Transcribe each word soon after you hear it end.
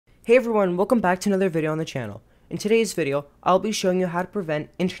Hey everyone, welcome back to another video on the channel. In today's video, I'll be showing you how to prevent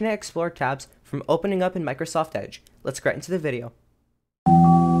Internet Explorer tabs from opening up in Microsoft Edge. Let's get into the video.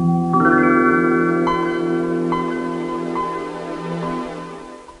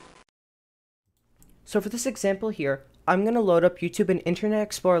 So for this example here, I'm going to load up YouTube in Internet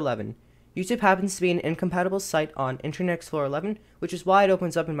Explorer 11. YouTube happens to be an incompatible site on Internet Explorer 11, which is why it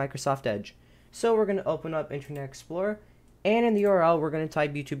opens up in Microsoft Edge. So we're going to open up Internet Explorer, and in the URL we're going to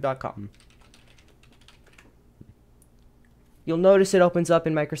type youtube.com. You'll notice it opens up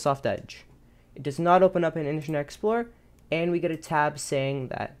in Microsoft Edge. It does not open up in Internet Explorer, and we get a tab saying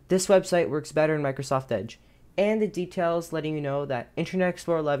that this website works better in Microsoft Edge, and the details letting you know that Internet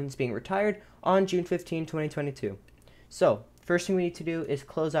Explorer 11 is being retired on June 15, 2022. So, first thing we need to do is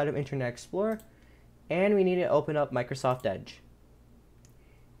close out of Internet Explorer, and we need to open up Microsoft Edge.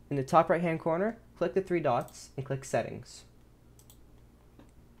 In the top right hand corner, click the three dots and click Settings.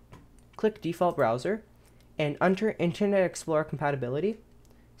 Click Default Browser, and under Internet Explorer Compatibility,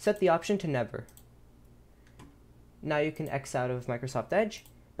 set the option to Never. Now you can X out of Microsoft Edge,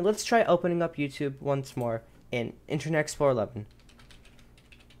 and let's try opening up YouTube once more in Internet Explorer 11.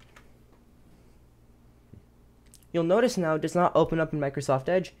 You'll notice now it does not open up in Microsoft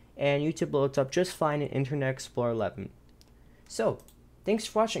Edge, and YouTube loads up just fine in Internet Explorer 11. So, thanks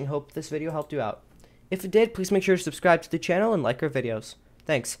for watching. Hope this video helped you out. If it did, please make sure to subscribe to the channel and like our videos.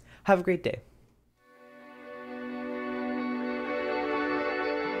 Thanks. Have a great day.